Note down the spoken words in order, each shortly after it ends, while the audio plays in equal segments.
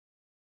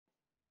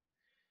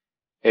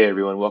Hey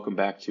everyone, welcome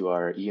back to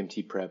our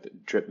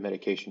EMTprep drip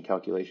medication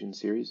calculation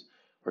series.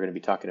 We're going to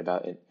be talking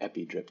about an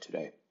epi drip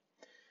today.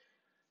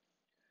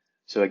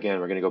 So again,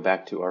 we're going to go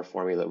back to our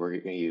formula that we're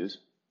going to use.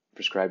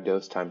 Prescribed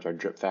dose times our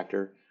drip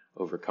factor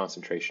over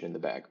concentration in the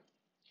bag.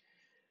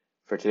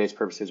 For today's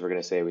purposes, we're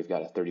going to say we've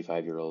got a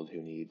 35-year-old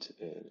who needs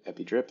an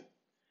epi drip.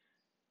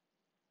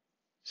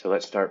 So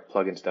let's start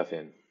plugging stuff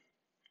in.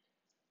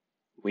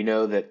 We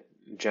know that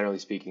generally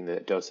speaking,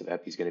 the dose of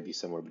epi is going to be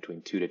somewhere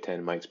between 2 to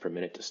 10 mics per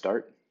minute to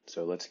start.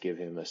 So let's give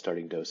him a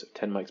starting dose of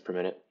 10 mics per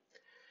minute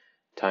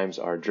times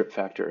our drip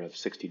factor of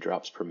 60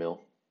 drops per mil.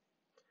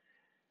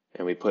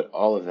 And we put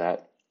all of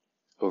that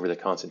over the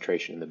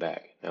concentration in the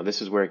bag. Now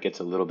this is where it gets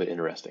a little bit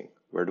interesting.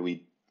 What do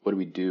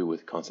we do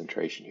with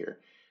concentration here?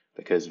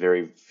 Because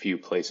very few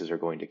places are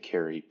going to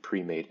carry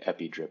pre-made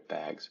epi drip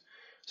bags.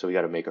 So we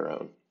got to make our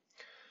own.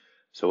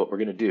 So what we're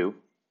going to do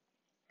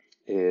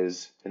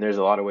is, and there's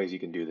a lot of ways you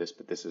can do this,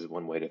 but this is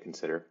one way to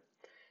consider.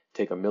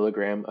 Take a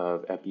milligram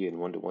of epi in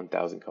 1 to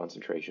 1,000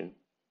 concentration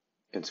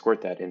and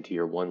squirt that into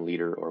your 1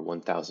 liter or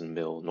 1,000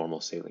 ml normal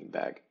saline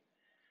bag.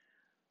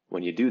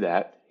 When you do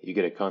that, you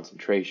get a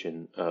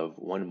concentration of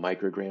 1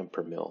 microgram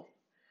per mil.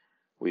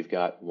 We've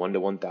got 1 to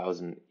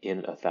 1,000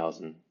 in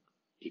 1,000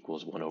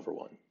 equals 1 over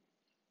 1.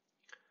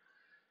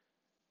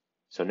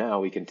 So now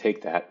we can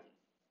take that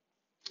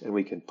and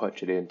we can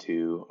punch it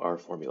into our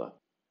formula.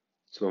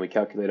 So when we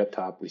calculate up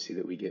top, we see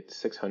that we get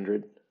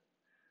 600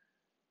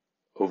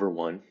 over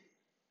 1.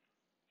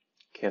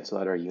 Cancel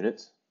out our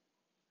units,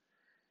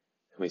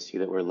 and we see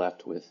that we're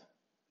left with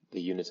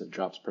the units of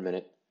drops per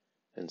minute,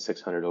 and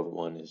 600 over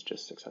 1 is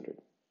just 600.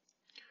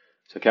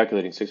 So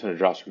calculating 600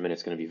 drops per minute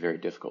is going to be very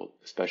difficult,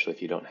 especially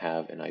if you don't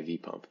have an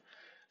IV pump.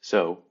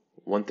 So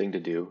one thing to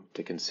do,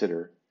 to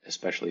consider,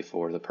 especially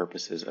for the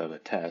purposes of a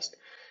test,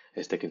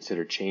 is to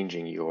consider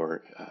changing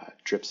your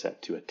drip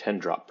set to a 10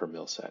 drop per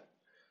mil set.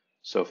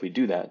 So if we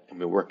do that and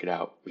we work it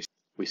out,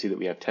 we see that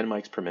we have 10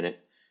 mics per minute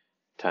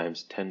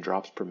times 10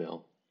 drops per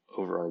mil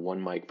over our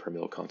 1 mic per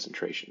mil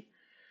concentration.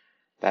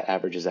 That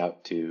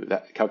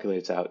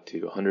calculates out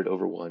to 100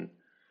 over 1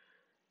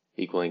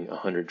 equaling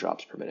 100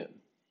 drops per minute.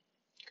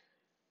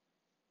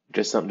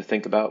 Just something to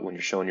think about when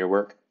you're showing your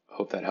work.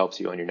 Hope that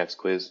helps you on your next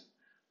quiz.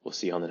 We'll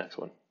see you on the next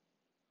one.